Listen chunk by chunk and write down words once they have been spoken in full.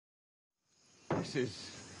This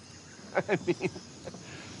is... I mean,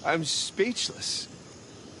 I'm speechless.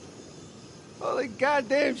 Holy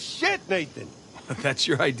goddamn shit, Nathan! That's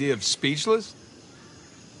your idea of speechless?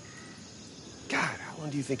 God, how long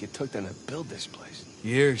do you think it took them to build this place?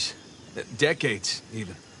 Years. Decades,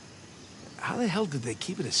 even. How the hell did they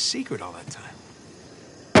keep it a secret all that time?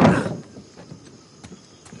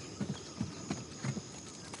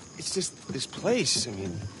 It's just this place. I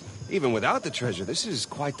mean, even without the treasure, this is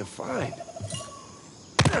quite the find.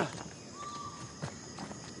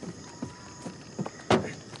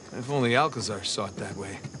 If only Alcazar saw it that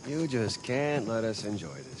way. You just can't let us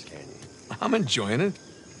enjoy this, can you? I'm enjoying it.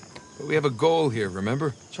 But we have a goal here,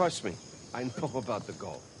 remember? Trust me, I know about the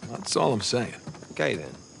goal. That's all I'm saying. Okay, then.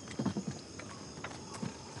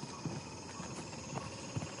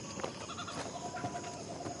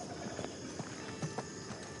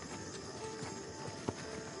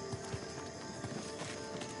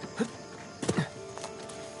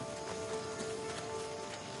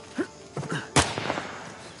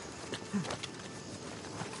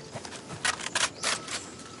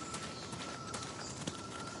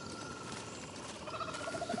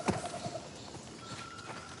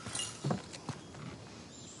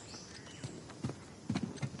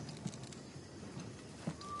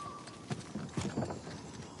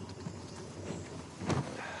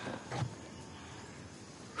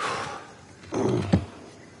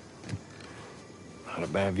 Not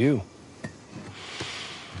a bad view.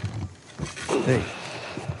 Hey.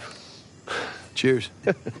 Cheers.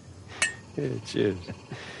 Yeah, cheers.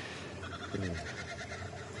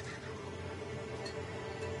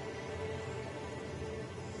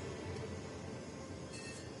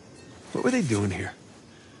 What were they doing here?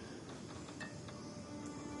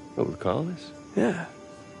 What, we're calling this? Yeah.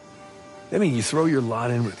 I mean, you throw your lot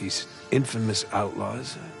in with these infamous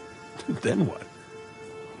outlaws. Then what?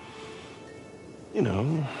 You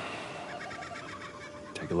know,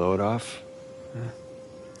 take a load off,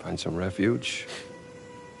 find some refuge,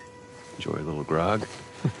 enjoy a little grog.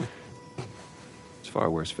 It's far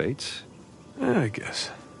worse fates. I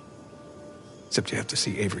guess. Except you have to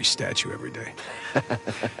see Avery's statue every day.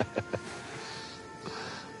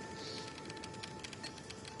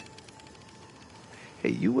 Hey,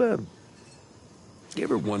 you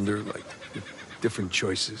ever wonder, like, if different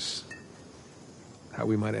choices, how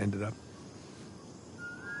we might have ended up?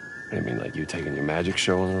 I mean, like you taking your magic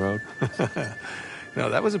show on the road? No,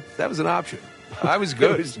 that was an option. I was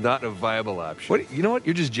good. It was not a viable option. What? You know what?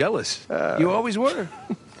 You're just jealous. You always were.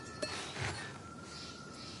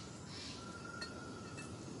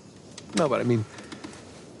 No, but I mean,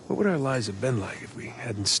 what would our lives have been like if we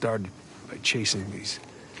hadn't started by chasing these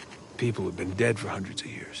people who've been dead for hundreds of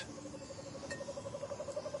years?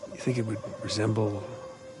 You think it would resemble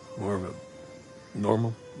more of a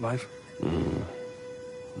normal life?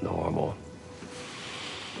 Normal.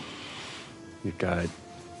 You got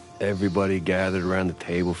everybody gathered around the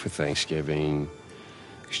table for Thanksgiving,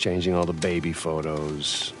 exchanging all the baby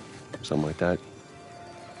photos, something like that.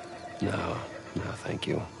 No, thank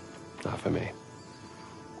you. Not for me.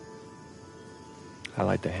 I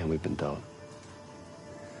like the hand we've been dealt.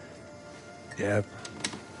 Yeah, I've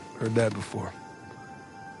heard that before.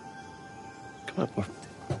 Come on,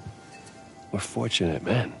 we're fortunate,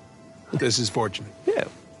 man. This is fortunate. Yeah.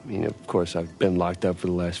 I mean, of course, I've been locked up for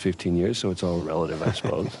the last 15 years, so it's all relative, I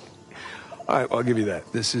suppose. All right, I'll give you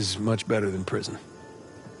that. This is much better than prison.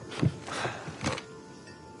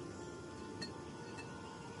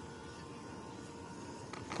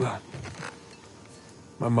 Well,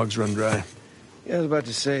 my mug's run dry. Yeah, I was about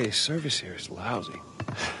to say, service here is lousy.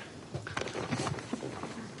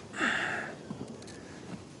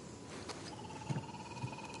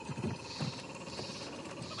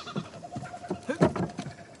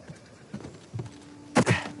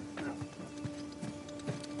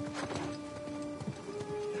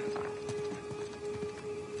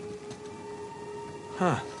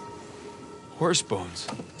 Huh. Horse bones.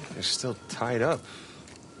 They're still tied up.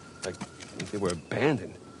 Like they were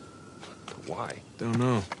abandoned. But why? Don't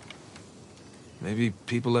know. Maybe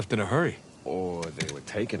people left in a hurry. Or they were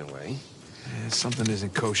taken away. Yeah, something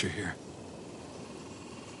isn't kosher here.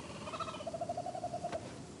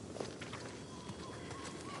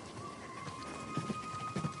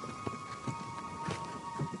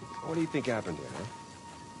 What do you think happened here, huh?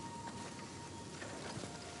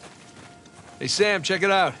 Hey, Sam, check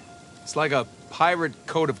it out. It's like a pirate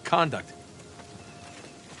code of conduct.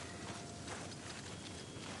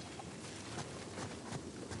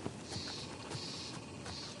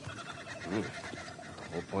 The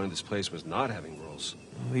whole point of this place was not having rules.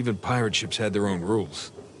 Well, even pirate ships had their own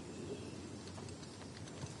rules.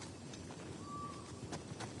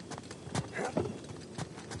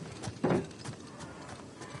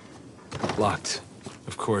 Locked,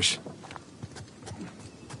 of course.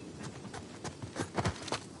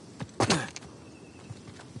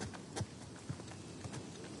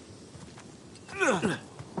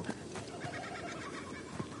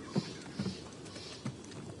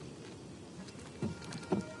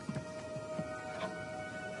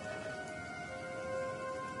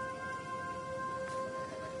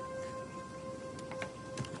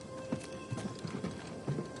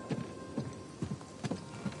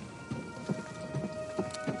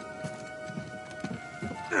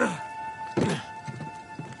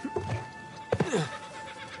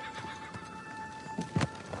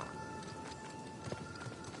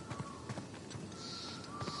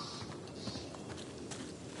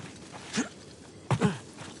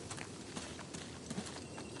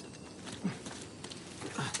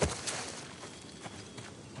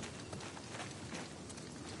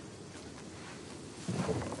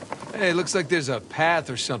 Hey, looks like there's a path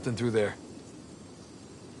or something through there.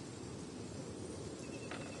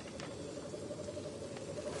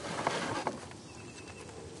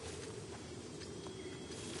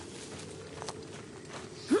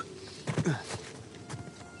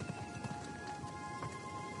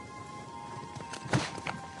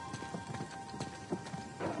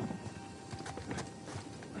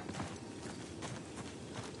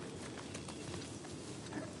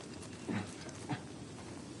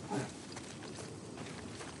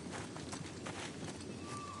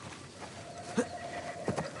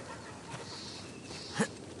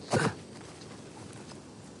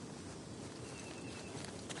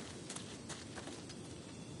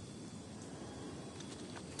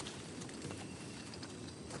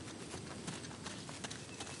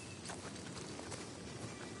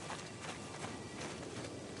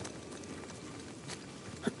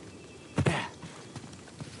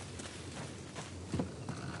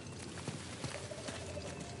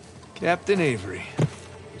 Captain Avery.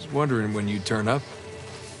 Was wondering when you'd turn up.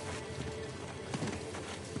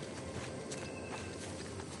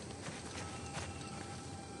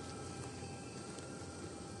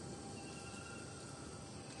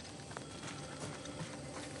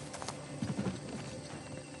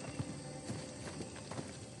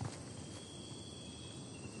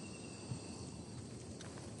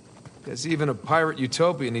 Guess even a pirate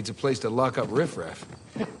utopia needs a place to lock up riffraff.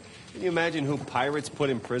 Can you imagine who pirates put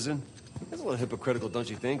in prison? That's a little hypocritical, don't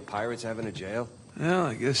you think? Pirates having a jail? Well,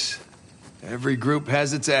 I guess every group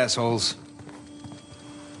has its assholes.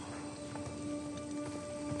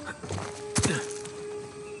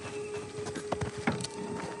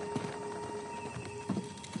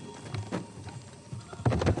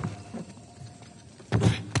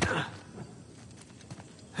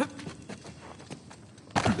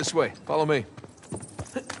 This way, follow me.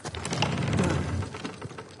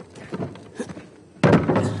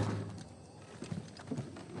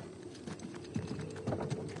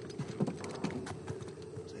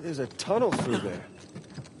 There's a tunnel through there.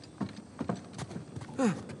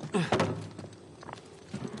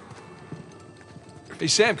 Hey,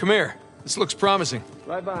 Sam, come here. This looks promising.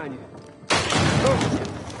 Right behind you.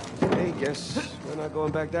 Oh. Hey, guess we're not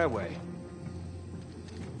going back that way.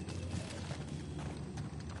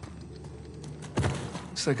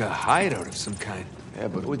 Looks like a hideout of some kind. Yeah,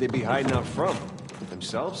 but who would they be hiding out from?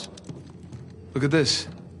 Themselves? Look at this.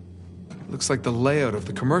 Looks like the layout of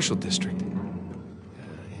the commercial district.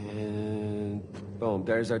 And boom,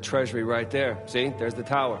 there's our treasury right there. See? There's the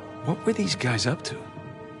tower. What were these guys up to?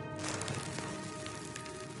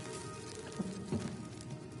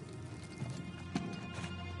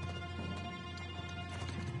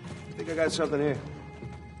 I think I got something here.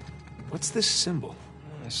 What's this symbol?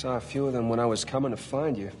 I saw a few of them when I was coming to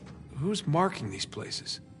find you. Who's marking these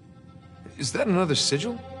places? Is that another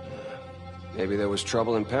sigil? Maybe there was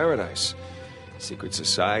trouble in paradise. Secret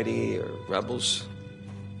society or rebels.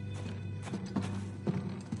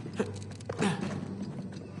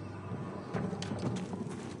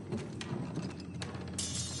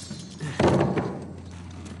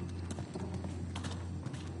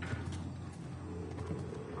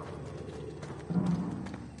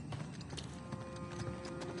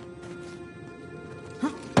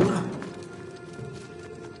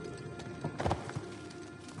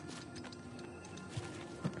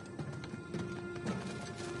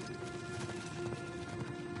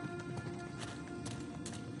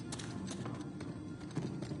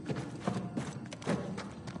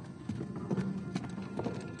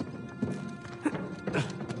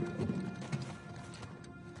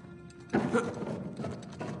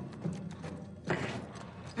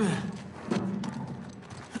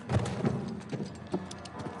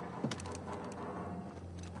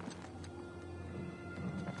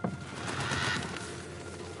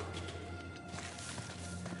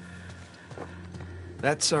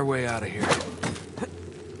 That's our way out of here.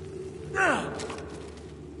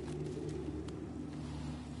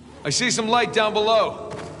 I see some light down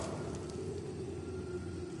below.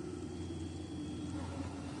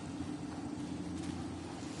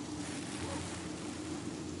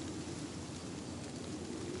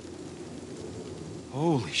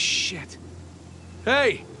 Holy shit.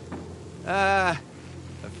 Hey! I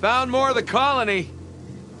found more of the colony.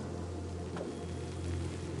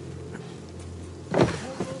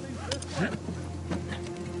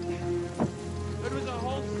 There was a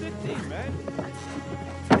whole city, man.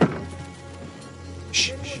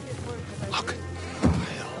 Shh, shh. Look. Oh,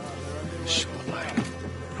 hell. Shoreline.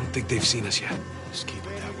 I don't think they've seen us yet. Just keep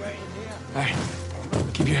it that way. All right.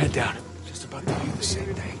 Keep your head down. Just about to do the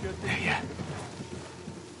same thing. Yeah.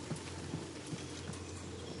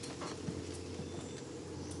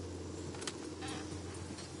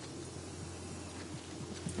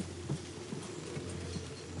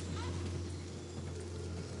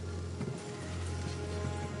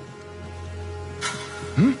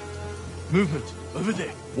 Movement. Over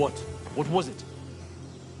there. What? What was it?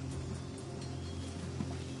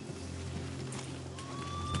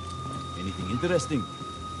 Anything interesting?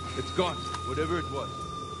 It's gone, whatever it was.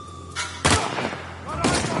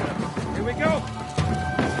 Here we go!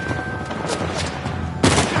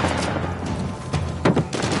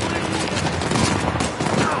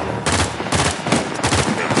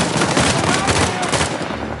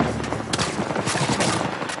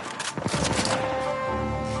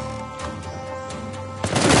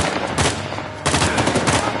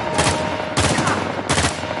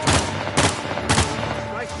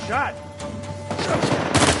 Nice shot!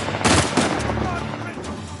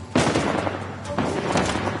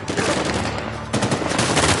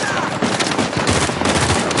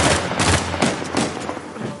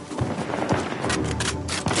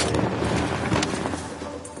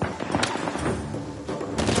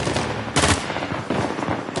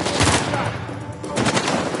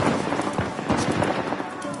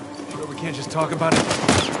 Sure we can't just talk about it?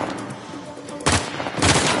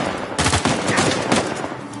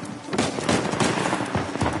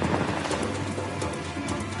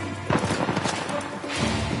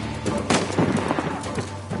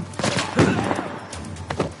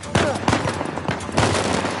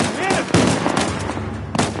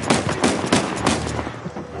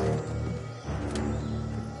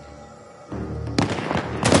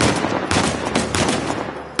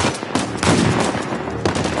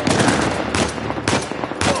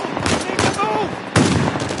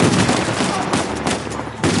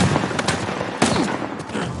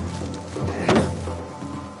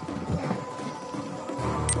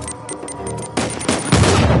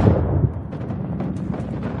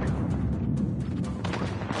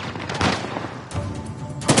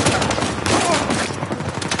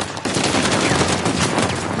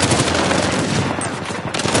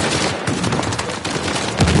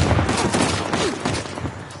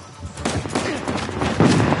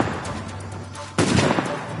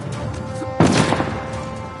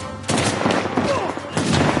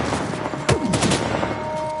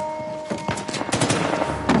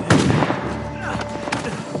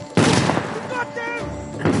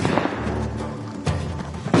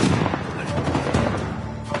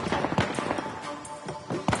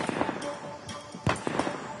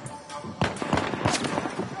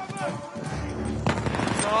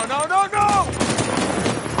 No, no, no!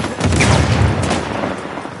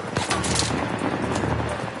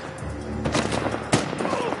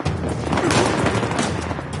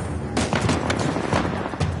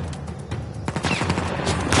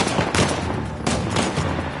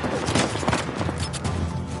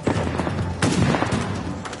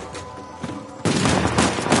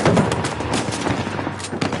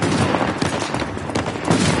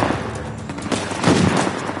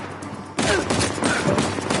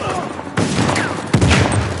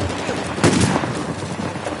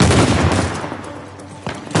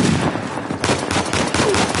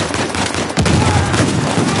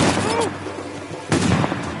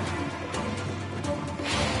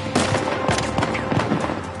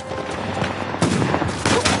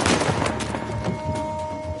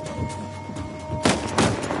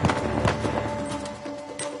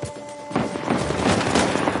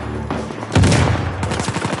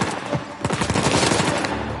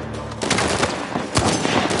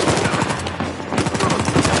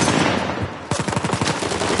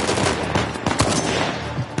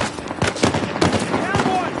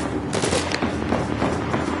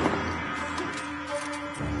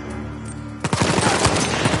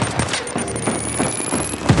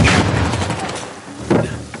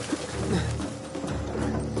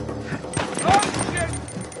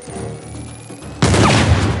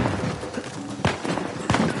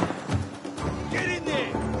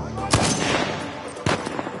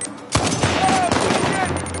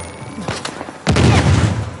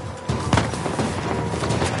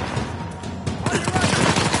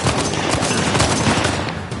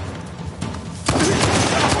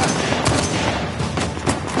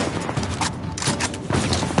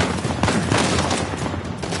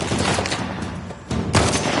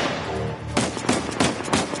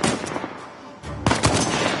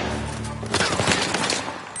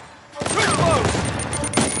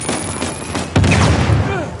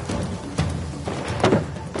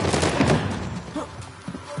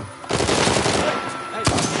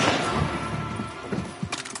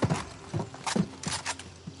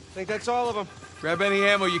 Think that's all of them. Grab any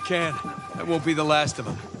ammo you can. That won't be the last of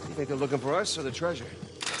them. You think they're looking for us or the treasure?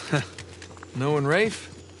 No and Rafe?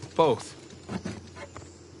 Both.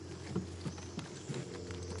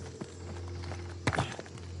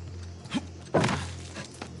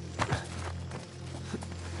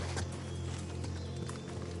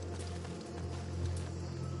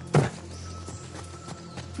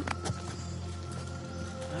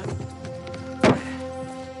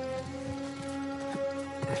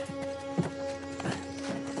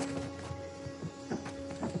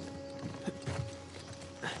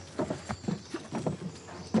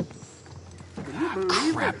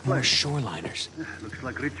 Crap, more shoreliners. Looks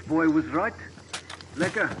like Rich Boy was right.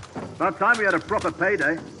 Lekker. About time we had a proper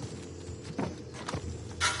payday.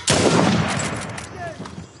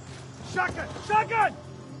 Shotgun! Shotgun!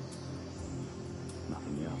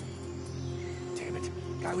 Nothing else. Damn it.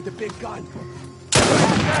 Guy with the big gun.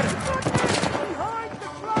 Behind the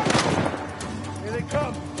truck! Here they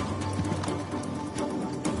come.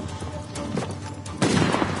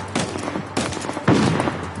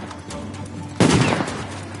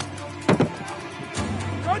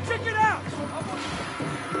 Go check it out!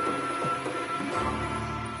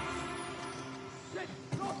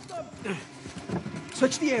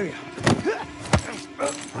 Search the area.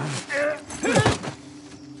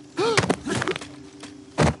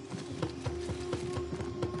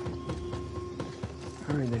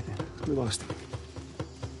 Hurry, Nathan. We lost him.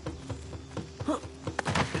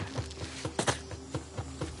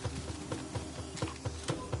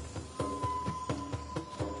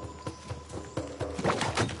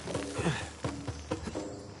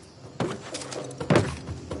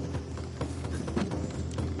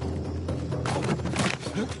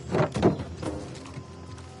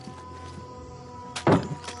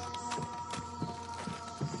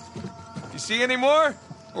 You see any more?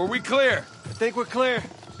 Or are we clear? I think we're clear.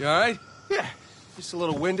 You all right? Yeah. Just a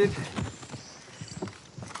little winded.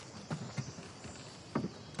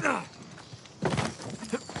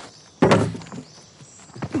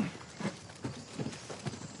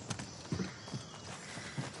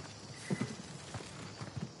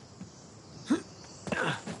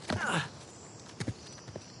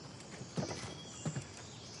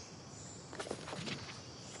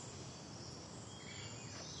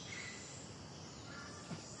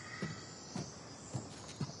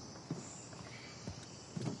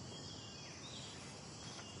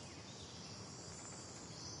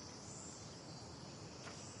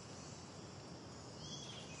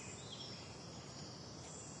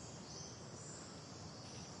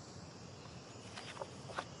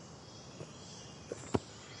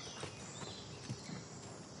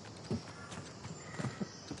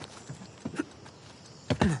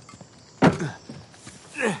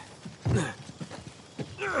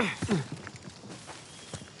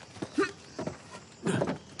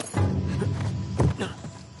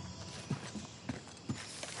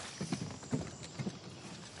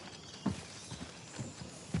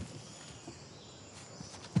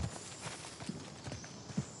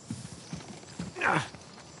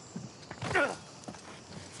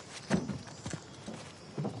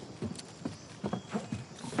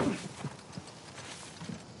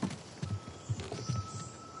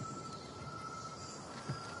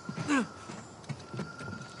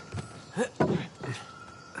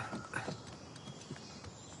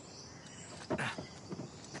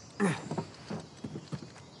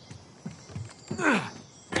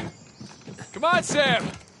 Come on, Sam.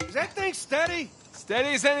 Is that thing steady? Steady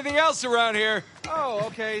as anything else around here. Oh,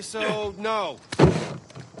 okay, so no. All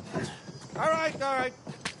right, all right.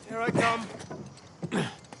 Here I come.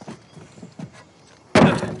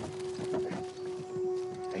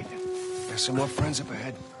 Nathan, there's some more friends up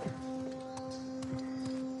ahead.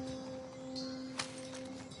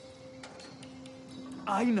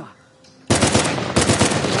 Aina.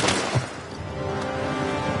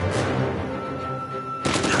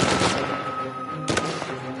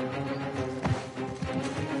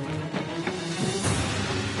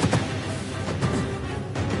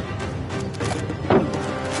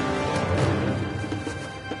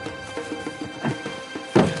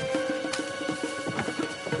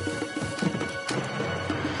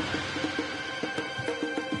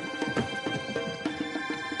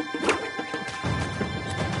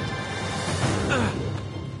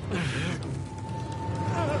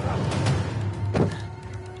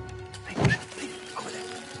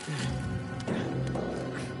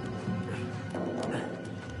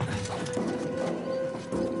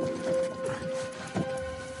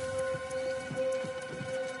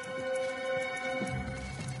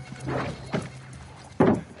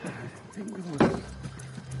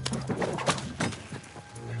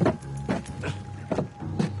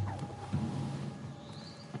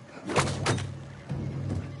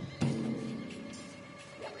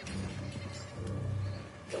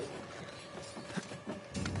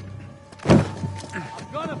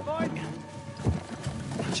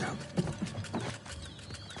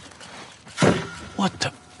 What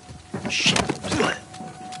the... Shit.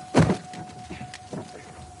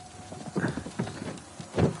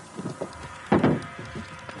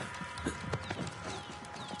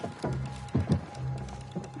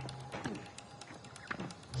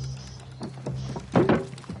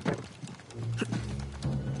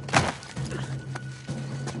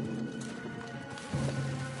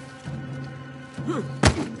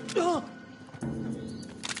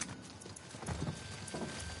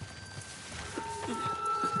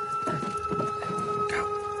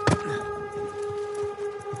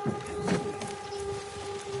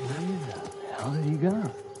 How did he go?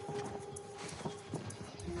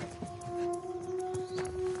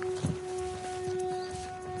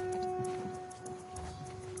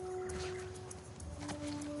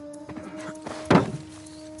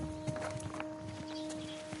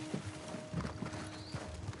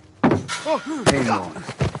 Hang on.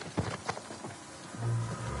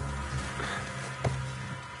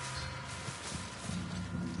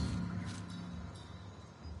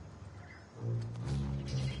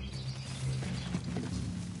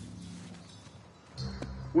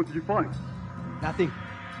 What did you find? Nothing.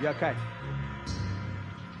 You okay?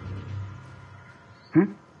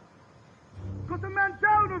 Got a man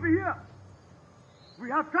down over here! We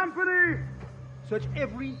have company! Search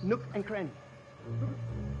every nook and cranny.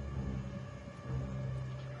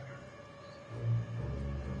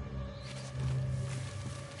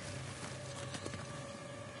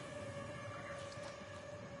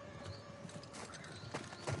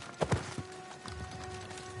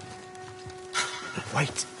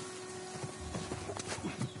 Wait.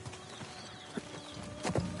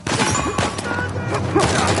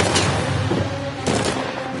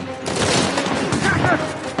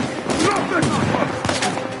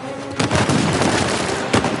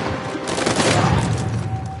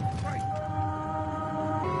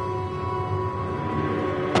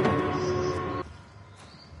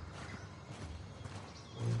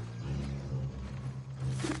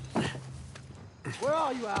 Where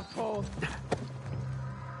are you, asshole?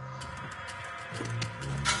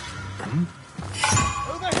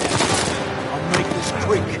 I'll make this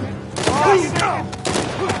quick.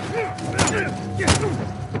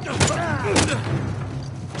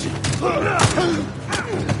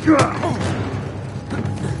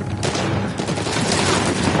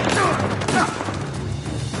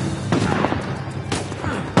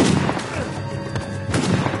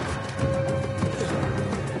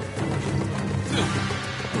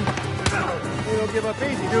 They don't give up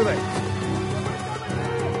easy, do they?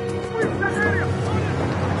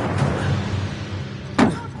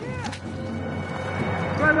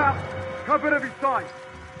 Spread out! Cover every side!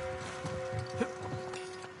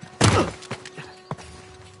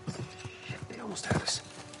 They almost had us.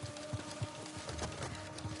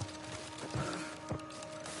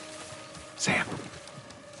 Sam.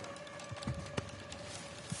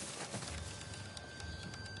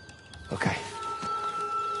 Okay.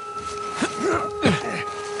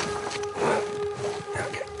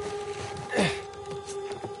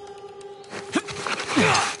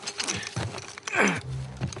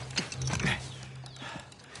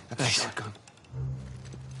 Nice. Shotgun.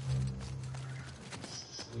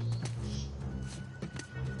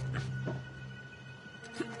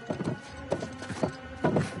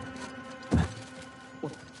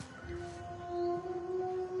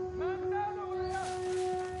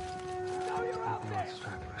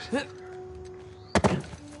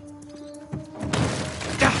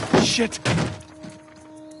 Ah, shit!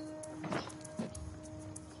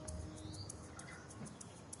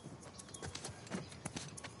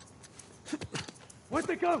 Where'd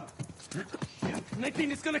they go? And they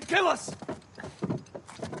think it's gonna kill us!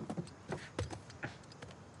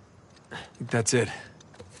 I think that's it.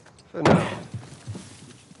 For now.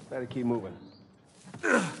 Better keep moving.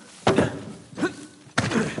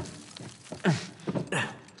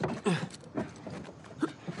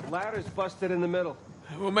 Ladder's busted in the middle.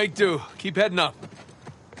 We'll make do. Keep heading up.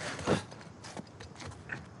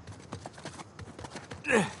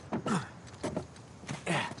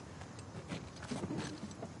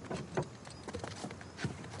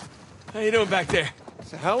 How you doing back there?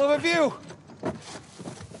 It's a hell of a view.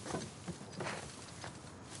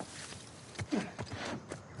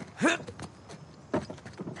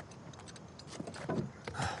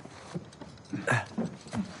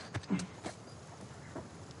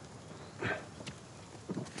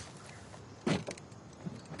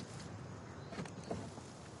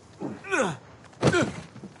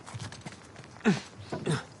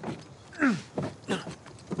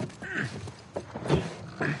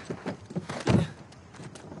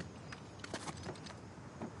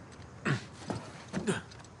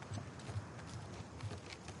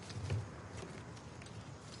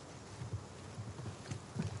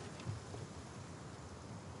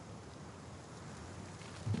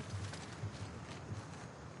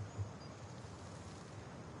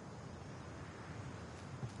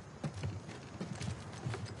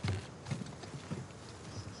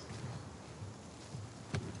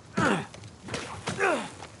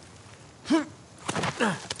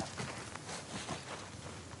 Okay.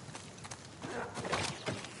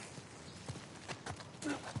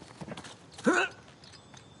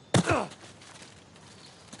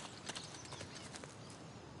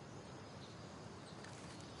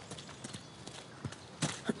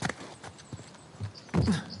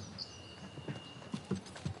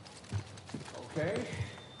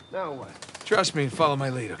 Now what? Trust me and follow my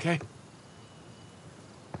lead, okay?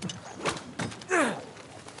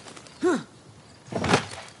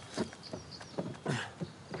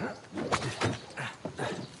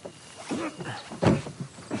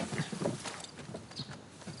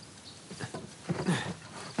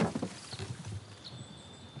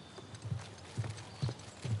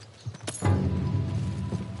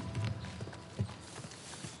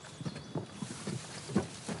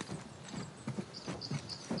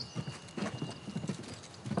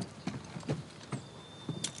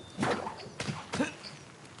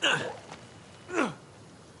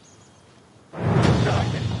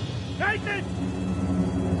 Nathan!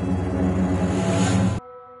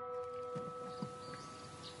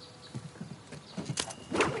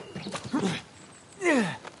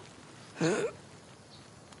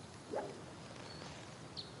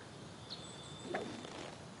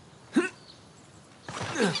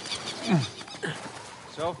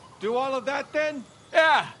 So, do all of that then?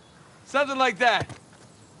 Yeah, something like that.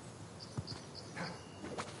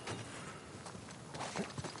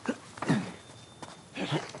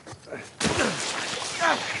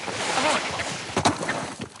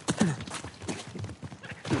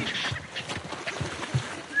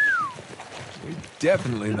 We're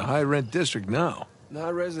definitely in the high-rent district now.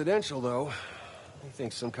 Not residential, though. You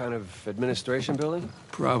think some kind of administration building?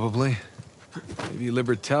 Probably. Maybe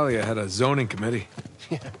Libertalia had a zoning committee.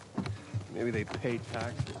 Maybe they paid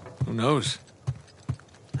taxes. Who knows?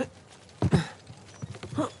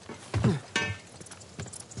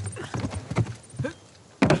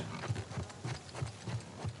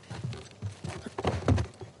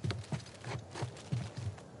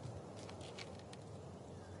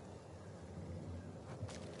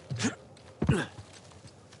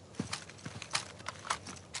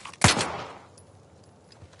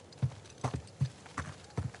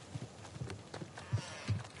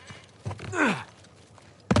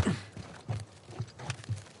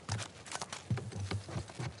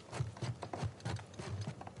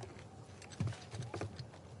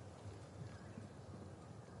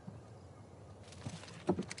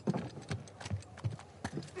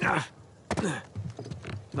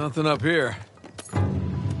 Nothing up here.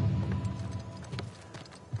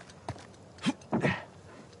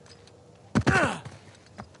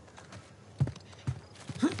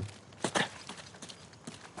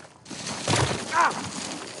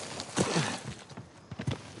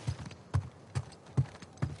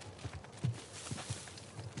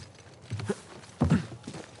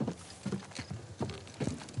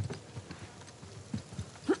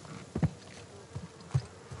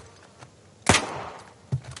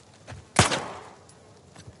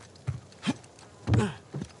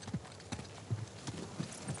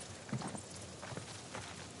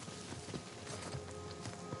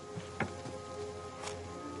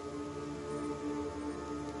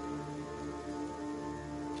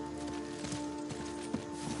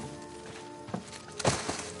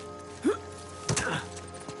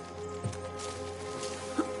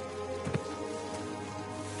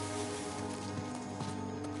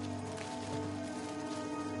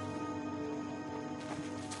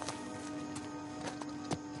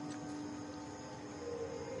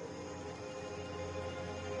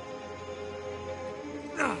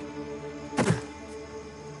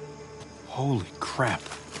 Holy crap.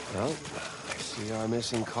 Well, I see our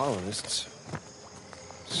missing colonists.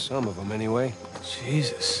 Some of them, anyway.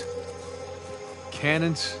 Jesus.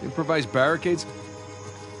 Cannons, improvised barricades.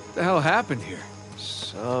 What the hell happened here?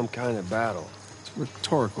 Some kind of battle. It's a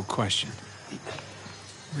rhetorical question.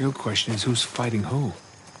 Real question is who's fighting who?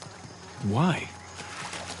 Why?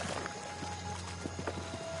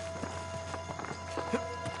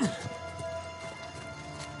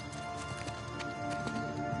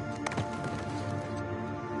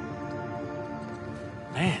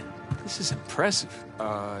 Man, this is impressive.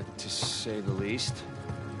 To say the least.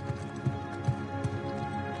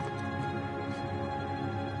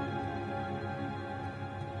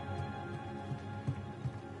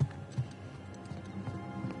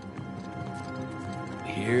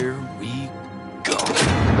 Here we go.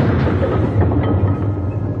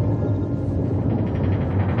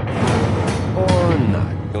 Or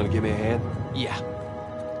not. You wanna give me a hand? Yeah.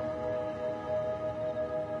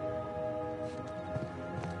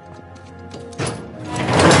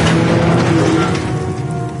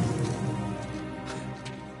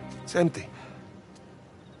 It's empty.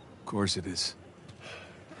 Of course it is.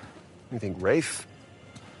 You think Rafe?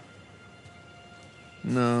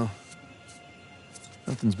 No.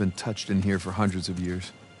 Nothing's been touched in here for hundreds of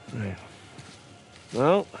years. Right.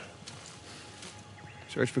 Well,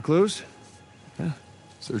 search for clues? Yeah,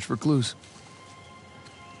 search for clues.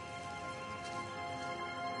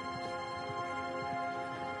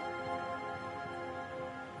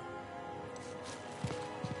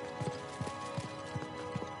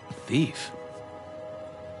 Thief.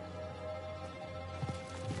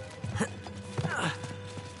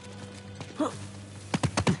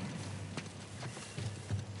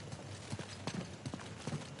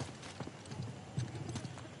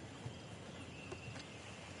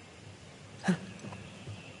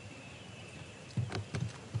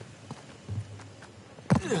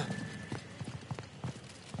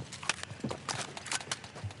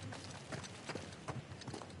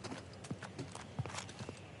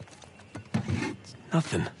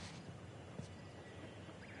 Nothing.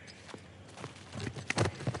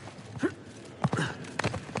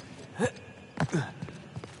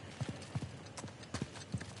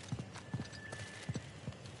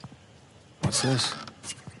 What's this?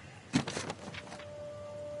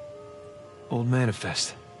 Old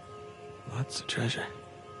manifest. Lots of treasure.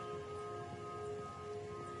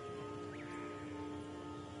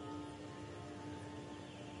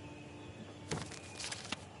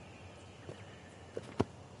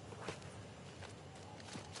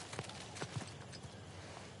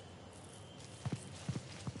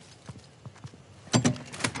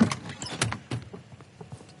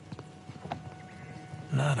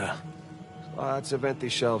 Nada. Lots of empty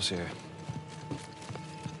shelves here.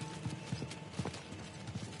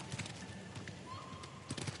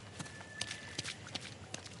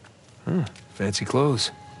 Fancy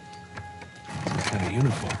clothes. Some kind of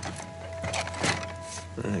uniform.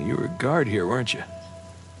 You were a guard here, weren't you?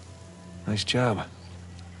 Nice job.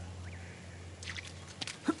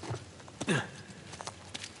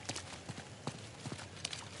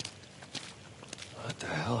 What the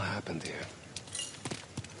hell happened here?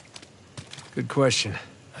 Good question.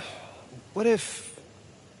 What if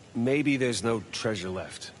maybe there's no treasure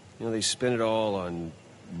left? You know, they spin it all on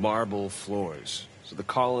marble floors. So the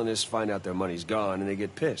colonists find out their money's gone and they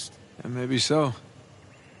get pissed. And maybe so.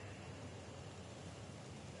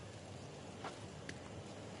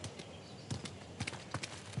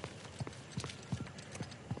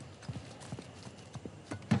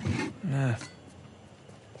 Nah.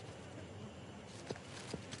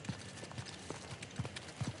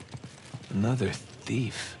 Another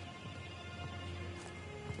thief.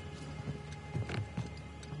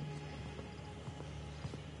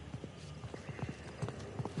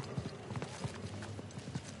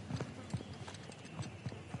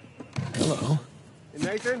 Hello. Hey,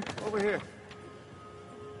 Nathan, over here.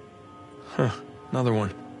 Huh. Another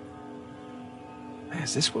one. Man,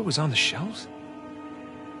 is this what was on the shelves?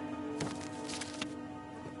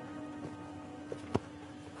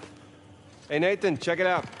 Hey, Nathan, check it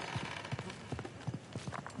out.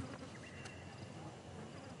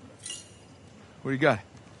 What do you got?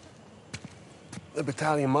 The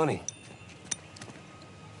battalion money.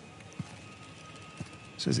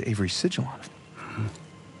 Says Avery sigil on it.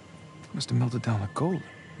 Must have melted down like gold.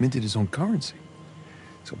 Minted his own currency.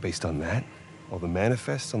 So based on that, all the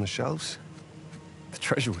manifests on the shelves, the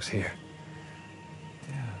treasure was here.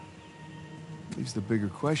 Yeah. Leaves the bigger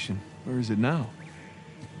question. Where is it now?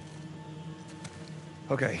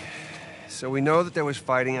 Okay, so we know that there was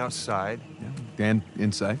fighting outside. Yeah. And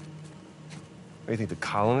inside? What, do you think the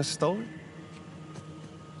colonists stole it?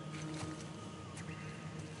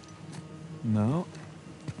 No.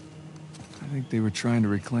 I think they were trying to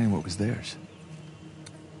reclaim what was theirs.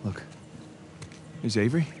 Look. Here's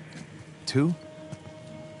Avery. 2.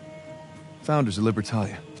 Founders of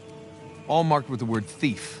Libertalia. All marked with the word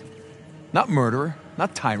thief. Not murderer,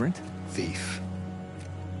 not tyrant. Thief.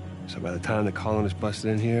 So by the time the colonists busted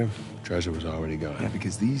in here, treasure was already gone. Yeah,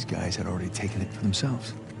 because these guys had already taken it for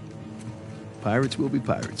themselves. Pirates will be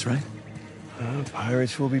pirates, right?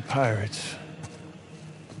 Pirates will be pirates.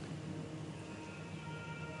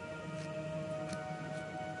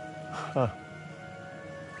 Huh.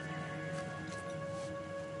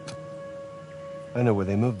 I know where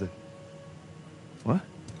they moved it. What?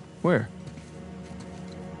 Where?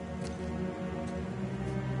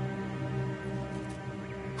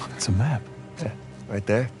 It's a map. Yeah, right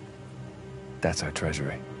there. That's our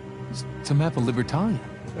treasury. It's a map of Libertalia.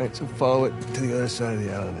 Right, so follow it to the other side of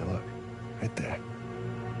the island there, look. Right there.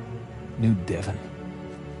 New Devon.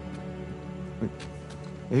 Wait,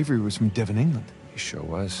 Avery was from Devon, England. He sure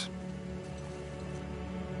was.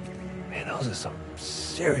 Man, those are some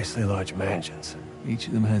seriously large mansions. Each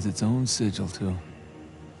of them has its own sigil, too.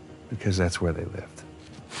 Because that's where they lived.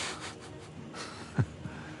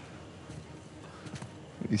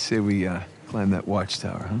 You say we, climb that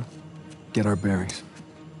watchtower, huh? Get our bearings.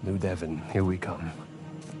 New Devon, here we come.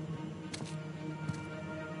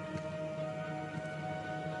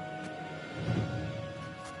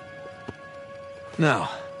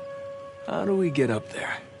 Now, how do we get up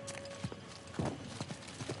there?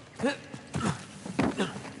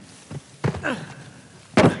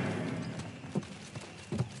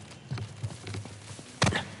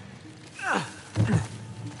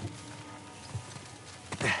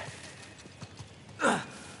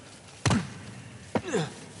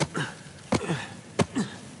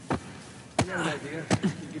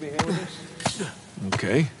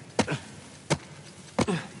 Okay.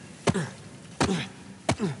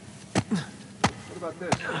 What about this?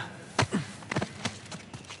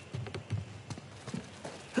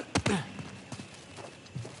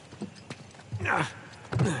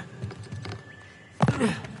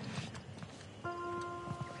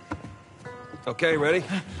 Okay, ready?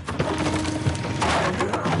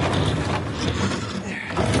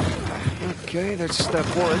 Okay, that's step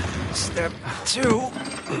one. Step two.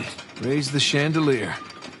 Raise the chandelier.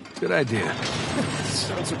 Good idea.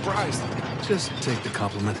 Sound surprised. Just take the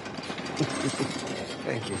compliment.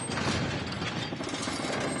 Thank you.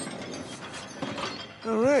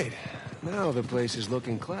 All right. Now the place is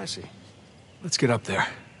looking classy. Let's get up there.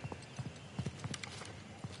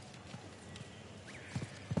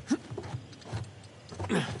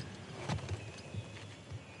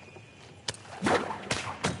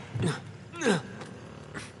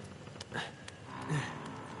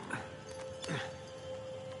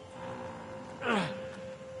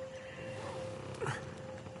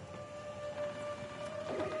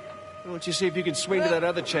 Why don't you see if you can swing to that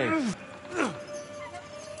other chain?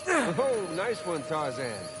 Oh, nice one,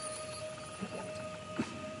 Tarzan.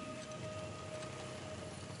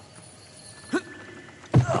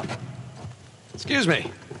 Excuse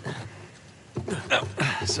me. Oh,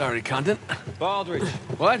 sorry, Condon. Baldridge.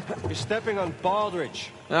 What? You're stepping on Baldridge.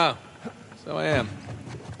 Oh, so I am.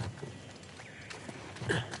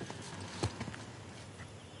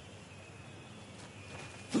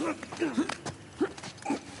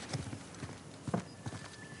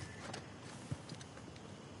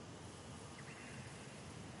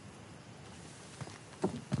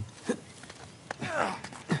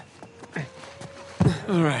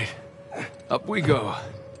 All right, up we go.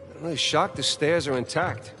 I'm really shocked the stairs are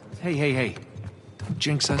intact. Hey, hey, hey. Don't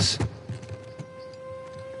jinx us.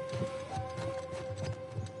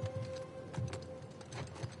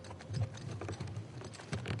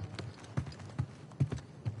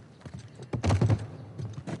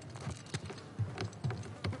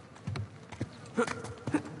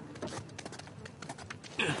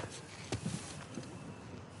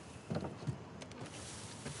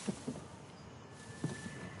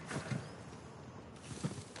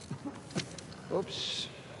 Oops.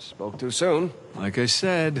 Spoke too soon. Like I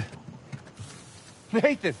said.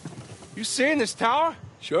 Nathan, you seeing this tower?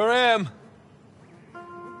 Sure am.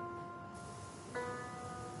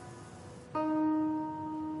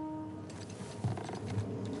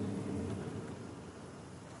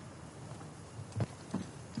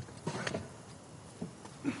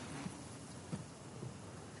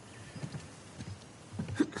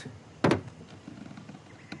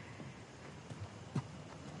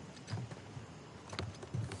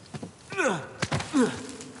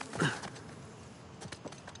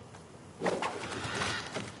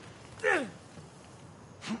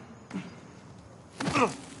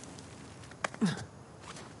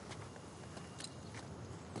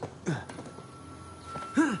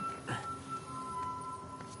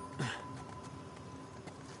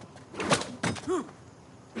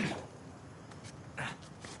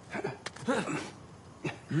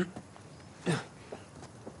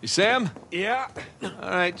 You Sam? Yeah. All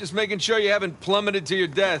right, just making sure you haven't plummeted to your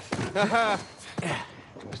death.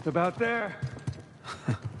 Just about there.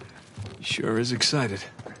 He sure is excited.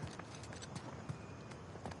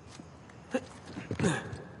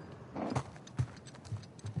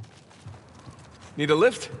 Need a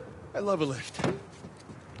lift? I love a lift.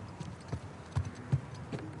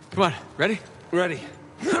 Come on, ready? Ready.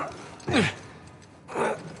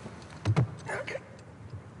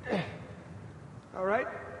 All right,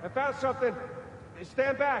 I found something.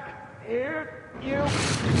 Stand back. Here, you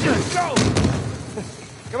go.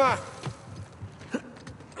 Come on.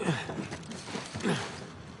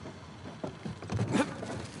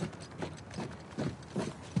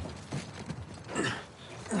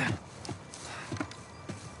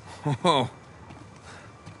 Oh.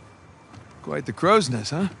 Quite the crow's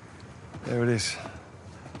nest, huh? There it is.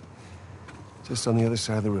 Just on the other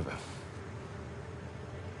side of the river.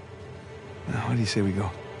 Now, what do you say we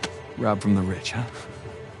go? Rob from the rich, huh?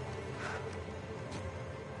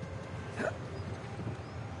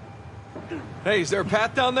 Hey, is there a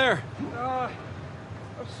path down there?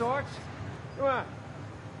 Of sorts. Come on.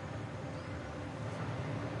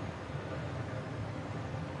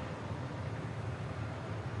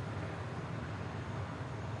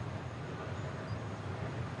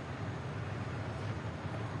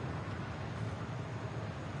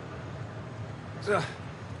 So,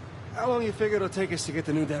 how long you figure it'll take us to get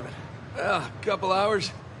to New Devon? Well, a couple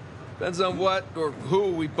hours. Depends on what or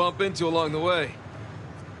who we bump into along the way.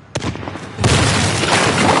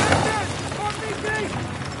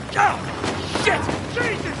 Oh, shit!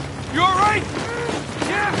 Jesus! You all right?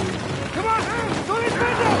 Yeah! Come on! Go this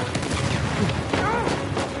window!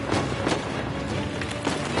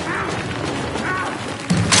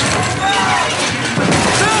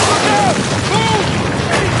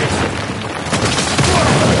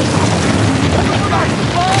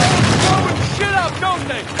 Shit up, don't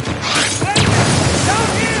they? Down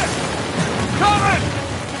here! Coming!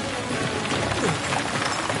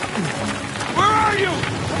 Where are you?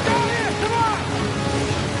 Down here! Come on!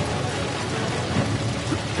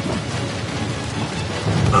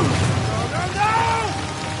 No!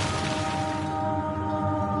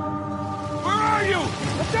 Where are you?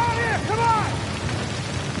 I'm down here! Come on!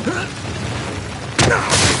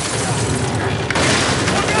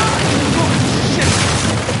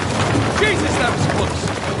 Jesus, that was close.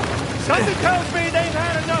 Something tells me they've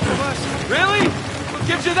had enough of us. Really? What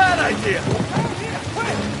gives you that idea? Down here!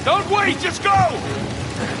 Quick! Don't wait, just go!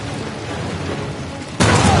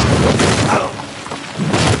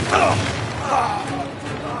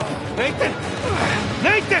 Nathan!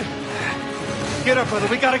 Nathan! Get up, brother.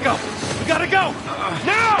 We gotta go. We gotta go!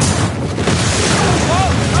 Now!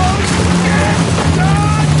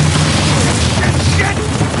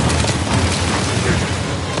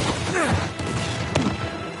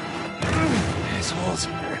 Assholes.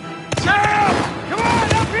 Sam! Come on,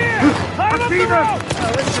 up here! Climb up the rope!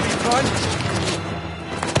 Oh, this should be fun.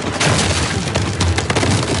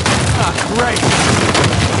 Great.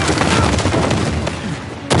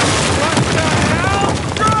 What the hell?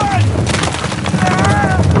 Run!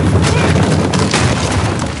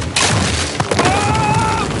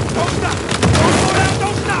 Don't stop! Don't slow down!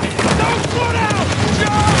 Don't stop! Don't slow down!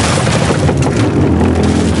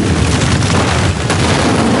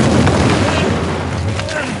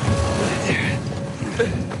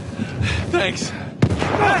 Thanks.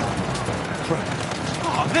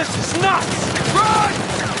 Oh, this is nuts! Run!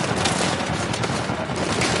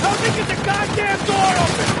 Help me get the goddamn door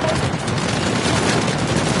open!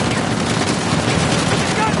 Get the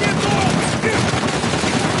goddamn door open!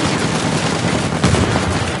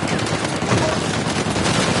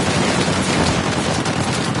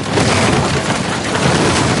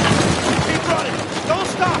 Keep running! Don't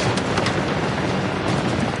stop!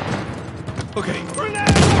 Okay.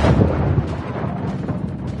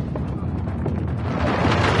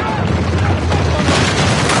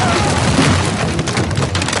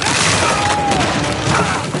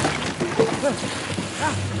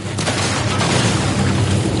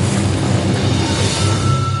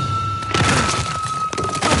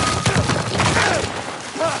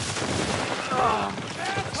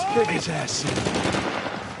 Kick his ass.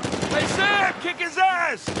 Hey, Sam! Kick his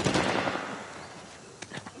ass!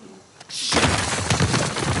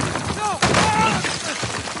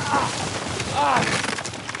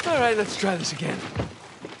 All right, let's try this again.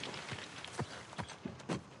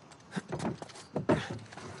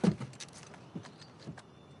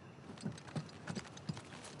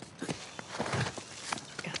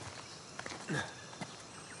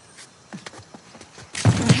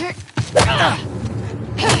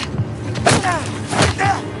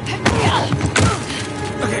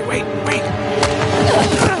 Okay, wait.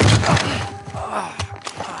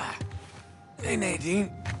 Hey,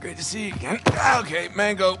 Nadine. Great to see you again. Okay,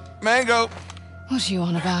 Mango. What are you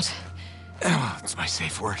on about? Oh, it's my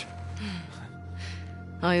safe word.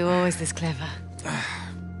 Are you always this clever?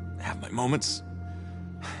 Have my moments.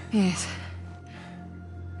 Yes.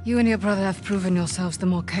 You and your brother have proven yourselves the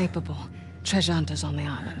more capable treasure hunters on the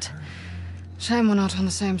island. Shame we're not on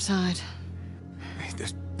the same side. Hey,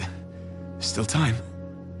 there's still time.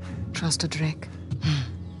 Trust a Drake.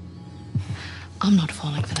 I'm not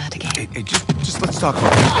falling for that again. Hey, just let's talk.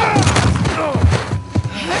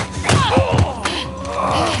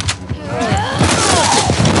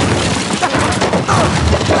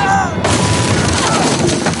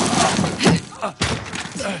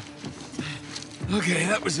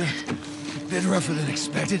 that was a bit rougher than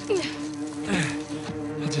expected.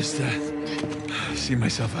 I'll just, see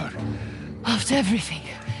myself out. After everything,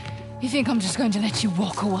 you think I'm just going to let you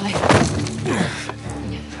walk away?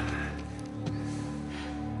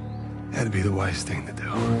 That'd be the wise thing to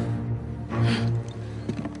do.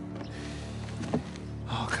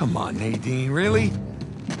 Oh, come on, Nadine, really?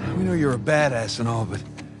 We know you're a badass and all, but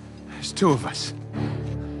there's two of us.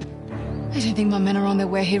 I don't think my men are on their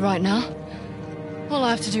way here right now. All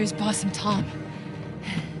I have to do is buy some time.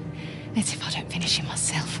 Let's see if I don't finish him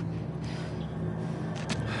myself.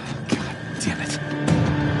 God damn it.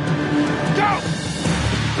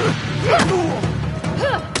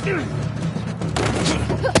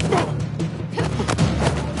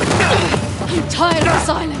 I'm tired of this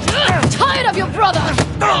island. I'm tired of your brother.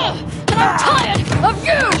 And I'm tired of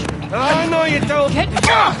you. I know you don't. Get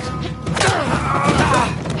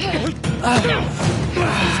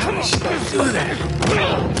Do that.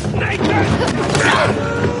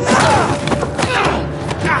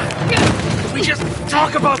 Can we just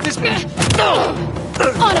talk about this? I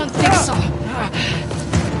don't think so.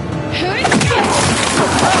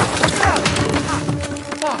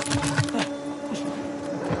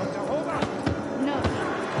 No.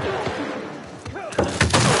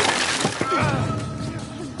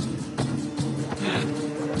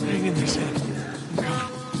 Hang in there, Sam. I'm coming.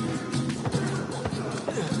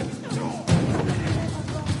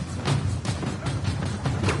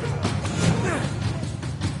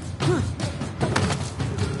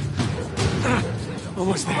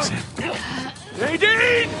 Almost there, Sam.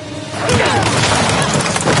 Nadine!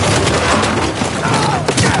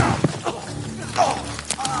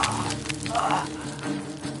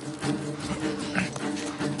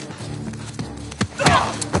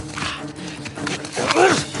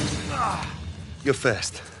 You're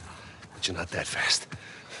fast, but you're not that fast.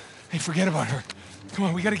 Hey, forget about her. Come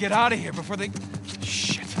on, we gotta get out of here before they...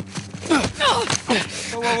 Shit. Whoa,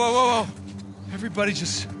 whoa, whoa, whoa, whoa. Everybody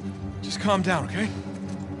just calm down, okay?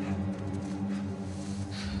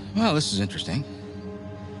 Well, this is interesting.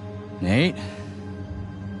 Nate?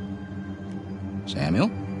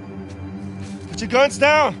 Samuel? Put your guns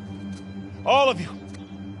down! All of you!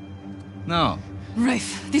 No.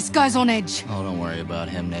 Rafe, this guy's on edge. Oh, don't worry about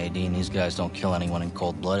him, Nadine. These guys don't kill anyone in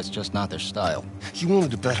cold blood. It's just not their style. You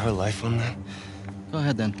wanted to bet her life on that? Go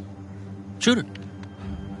ahead, then. Shoot her.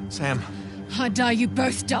 Sam. I die, you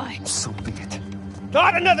both die. So be it.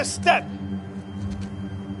 Not another step!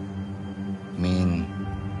 You mean...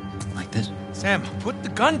 like this? Sam, put the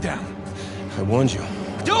gun down. I warned you.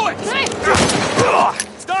 Do it!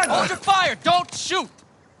 It's done! Hold your fire! Don't shoot!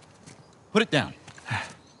 Put it down.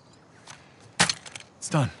 It's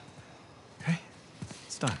done. Okay?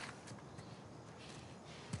 It's done.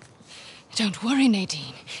 Don't worry,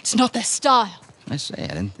 Nadine. It's not their style. I say, I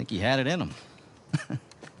didn't think he had it in him.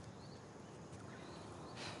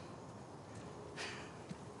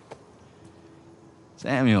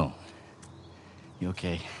 Samuel. You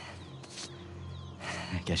okay?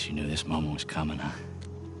 I guess you knew this moment was coming, huh?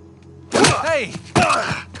 Hey!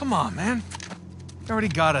 Come on, man. You already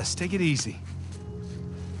got us. Take it easy.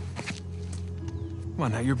 Come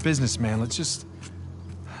on, now, you're a businessman. Let's just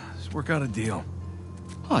work out a deal.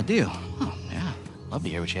 Oh, a deal. Oh, yeah. Love to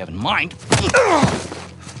hear what you have in mind.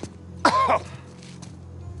 Oh,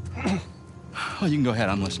 you can go ahead.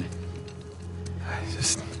 I'm listening.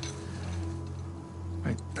 Just...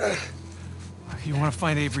 Right. You want to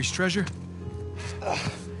find Avery's treasure?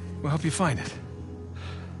 We'll help you find it.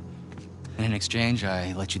 And in exchange,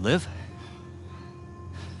 I let you live?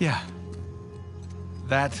 Yeah.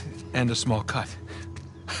 That and a small cut.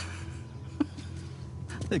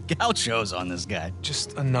 The gauchos on this guy.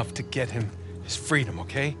 Just enough to get him his freedom,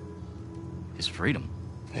 okay? His freedom.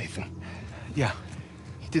 Nathan. Yeah.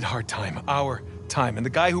 He did hard time. Our time. And the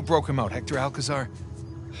guy who broke him out, Hector Alcazar,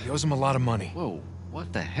 he owes him a lot of money. Whoa,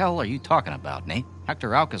 what the hell are you talking about, Nate?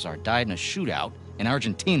 Hector Alcazar died in a shootout in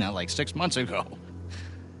Argentina like 6 months ago.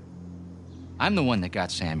 I'm the one that got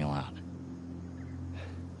Samuel out.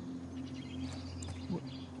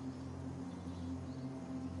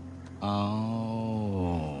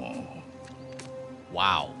 Oh.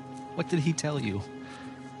 Wow. What did he tell you?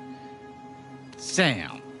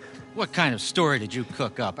 Sam, what kind of story did you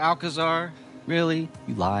cook up? Alcazar? Really?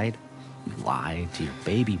 You lied? You lied to your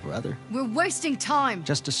baby brother? We're wasting time.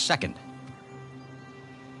 Just a second.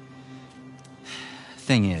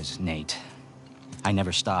 Thing is, Nate, I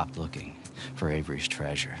never stopped looking for Avery's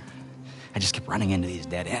treasure. I just kept running into these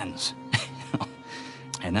dead ends.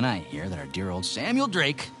 And then I hear that our dear old Samuel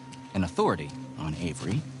Drake, an authority on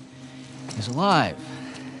Avery, is alive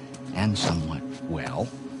and somewhat well.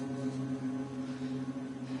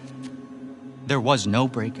 There was no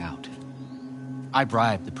breakout. I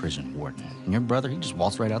bribed the prison warden, and your brother, he just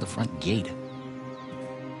waltzed right out the front gate.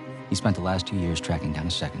 He spent the last 2 years tracking down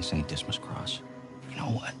a second St. Dismas cross. You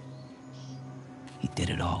know what? He did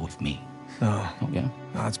it all with me. No. Oh, yeah?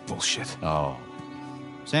 No, that's bullshit. Oh.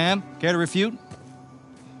 Sam, care to refute?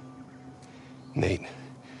 Nate,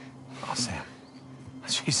 Oh, Sam.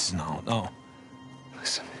 Jesus, no.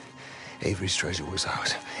 listen. Avery's treasure was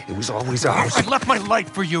ours. It was always ours. I left my light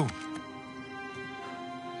for you.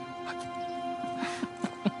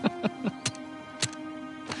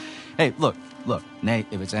 Hey, look, Nate,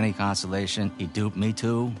 if it's any consolation, he duped me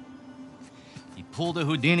too. He pulled a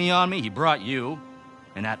Houdini on me, he brought you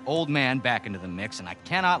and that old man back into the mix, and I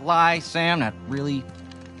cannot lie, Sam, that really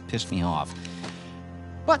pissed me off.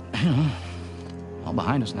 But, all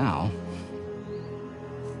behind us now.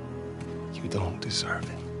 You don't deserve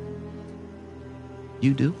it.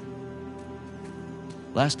 You do?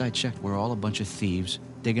 Last I checked, we're all a bunch of thieves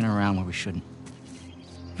digging around where we shouldn't.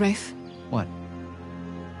 Rafe, What?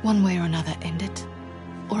 one way or another, end it,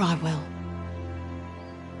 or I will.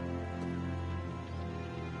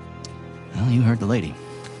 Well, you heard the lady.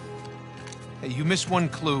 Hey, you missed one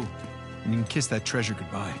clue, and you can kiss that treasure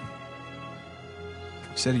goodbye.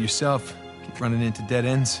 You said it yourself, keep running into dead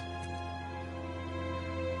ends.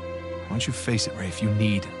 Why don't you face it, Rafe? You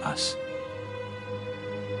need us.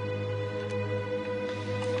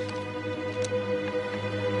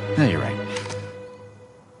 No, you're right.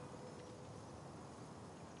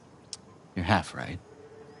 You're half right.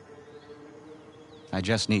 I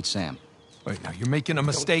just need Sam. Wait, now you're making a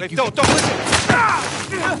mistake. Don't listen!